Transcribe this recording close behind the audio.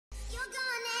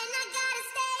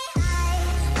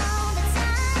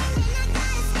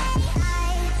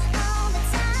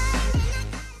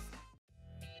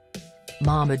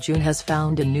Mama June has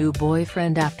found a new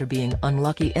boyfriend after being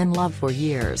unlucky in love for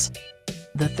years.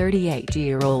 The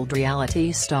 38-year-old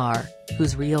reality star,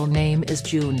 whose real name is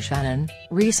June Shannon,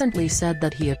 recently said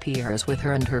that he appears with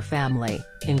her and her family,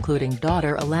 including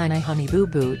daughter Alana Honey Boo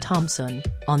Boo Thompson,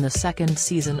 on the second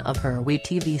season of her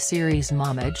WeTV series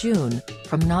Mama June,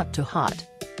 From Not to Hot.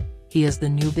 He is the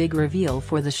new big reveal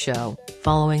for the show,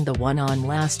 following the one on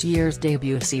last year's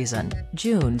debut season.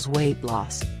 June's weight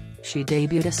loss. She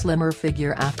debuted a slimmer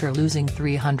figure after losing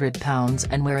 300 pounds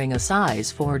and wearing a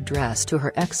size 4 dress to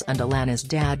her ex and Alana's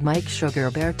dad Mike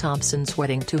Sugar Bear Thompson's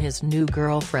wedding to his new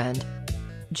girlfriend.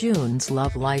 June's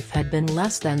love life had been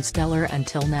less than stellar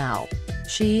until now.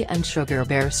 She and Sugar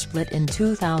Bear split in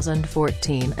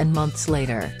 2014 and months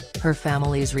later, her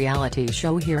family's reality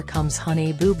show Here Comes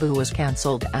Honey Boo Boo was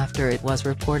cancelled after it was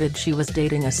reported she was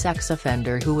dating a sex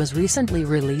offender who was recently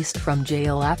released from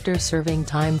jail after serving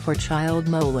time for child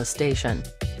molestation.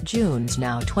 June's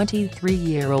now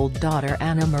 23-year-old daughter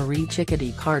Anna Marie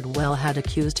Chickadee Cardwell had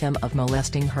accused him of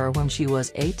molesting her when she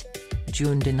was 8.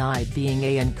 June denied being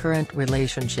in current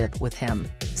relationship with him,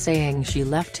 saying she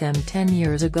left him 10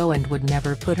 years ago and would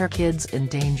never put her kids in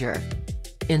danger.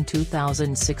 In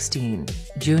 2016,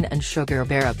 June and Sugar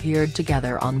Bear appeared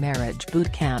together on Marriage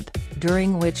Boot Camp,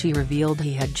 during which he revealed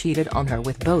he had cheated on her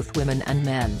with both women and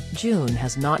men. June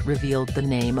has not revealed the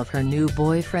name of her new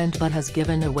boyfriend but has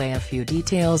given away a few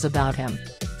details about him.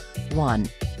 1.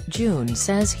 June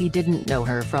says he didn't know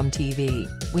her from TV,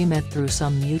 "We met through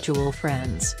some mutual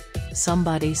friends.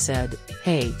 Somebody said,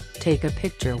 'Hey, take a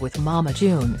picture with Mama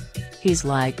June.' He's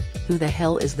like, 'Who the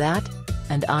hell is that?'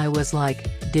 And I was like,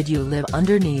 'Did you live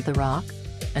underneath a rock?'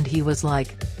 And he was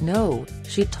like, 'No,'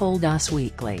 she told Us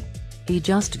Weekly. He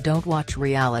just don't watch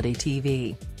reality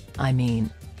TV. I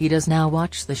mean, he does now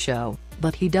watch the show,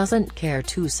 but he doesn't care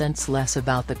 2 cents less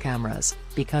about the cameras,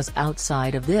 because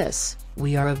outside of this,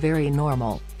 we are a very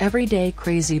normal, everyday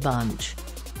crazy bunch.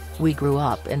 We grew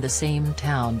up in the same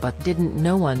town but didn't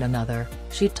know one another,"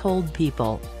 she told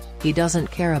People. "He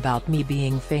doesn't care about me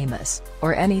being famous,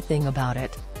 or anything about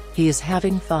it. He is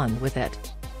having fun with it."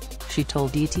 She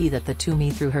told ET that the two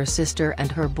met through her sister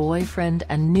and her boyfriend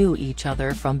and knew each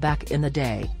other from back in the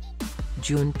day.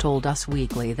 June told Us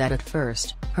Weekly that at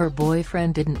first, her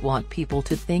boyfriend didn't want people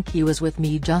to think he was with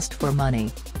me just for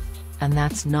money. "And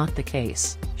that's not the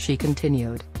case," she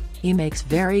continued. "He makes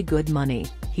very good money,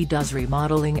 he does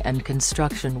remodeling and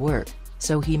construction work,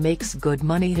 so he makes good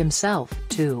money himself,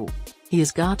 too.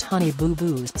 He's got Honey Boo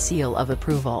Boo's seal of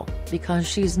approval, because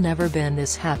she's never been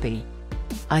this happy.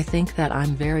 I think that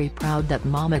I'm very proud that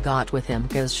Mama got with him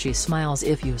cause she smiles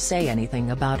if you say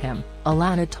anything about him,"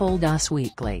 Alana told Us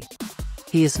Weekly.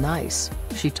 "He's nice,"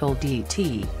 she told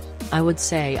ET. "I would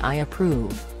say I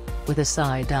approve. With a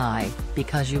side eye,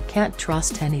 because you can't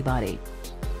trust anybody."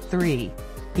 3.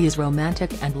 He's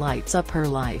romantic and lights up her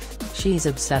life. She's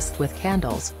obsessed with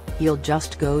candles. He'll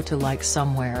just go to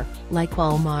somewhere, like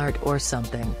Walmart or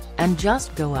something, and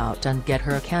just go out and get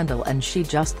her a candle and she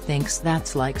just thinks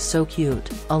that's so cute,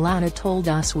 Alana told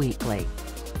Us Weekly.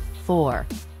 4.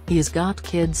 He's got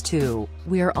kids too,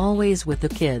 "We're always with the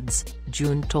kids,"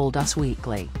 June told Us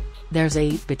Weekly. "There's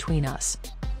 8 between us."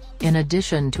 In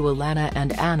addition to Alana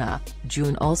and Anna,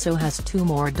 June also has 2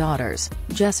 more daughters,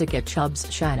 Jessica Chubbs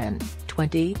Shannon,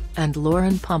 20, and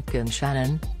Lauren Pumpkin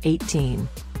Shannon, 18.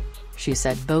 She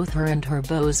said both her and her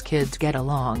beau's kids get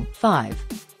along. 5.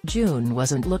 June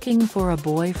wasn't looking for a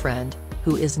boyfriend,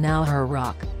 who is now her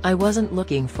rock. "I wasn't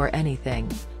looking for anything.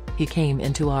 He came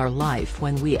into our life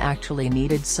when we actually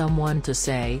needed someone to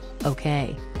say,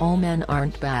 okay, all men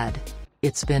aren't bad.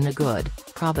 It's been a good,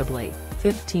 probably,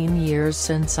 15 years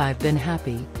since I've been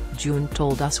happy," June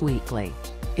told Us Weekly.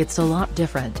 "It's a lot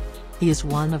different. He's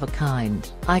one of a kind,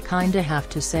 I kinda have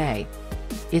to say.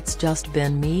 It's just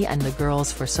been me and the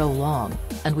girls for so long,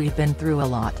 and we've been through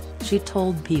a lot," she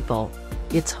told People.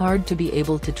 "It's hard to be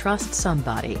able to trust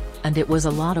somebody, and it was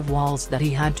a lot of walls that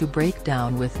he had to break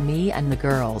down with me and the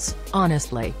girls,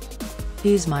 honestly.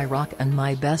 He's my rock and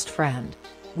my best friend.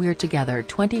 We're together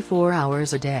 24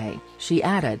 hours a day," she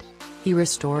added. "He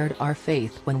restored our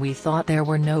faith when we thought there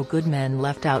were no good men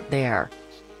left out there."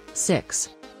 6.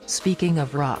 Speaking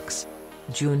of rocks,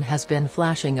 June has been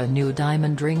flashing a new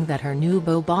diamond ring that her new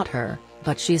beau bought her,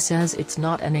 but she says it's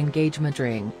not an engagement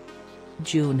ring.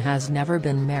 June has never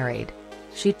been married.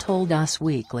 She told Us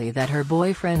Weekly that her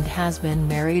boyfriend has been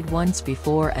married once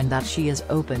before and that she is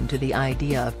open to the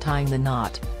idea of tying the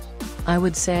knot. "I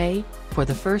would say, for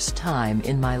the first time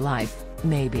in my life,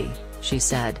 maybe," she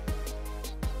said.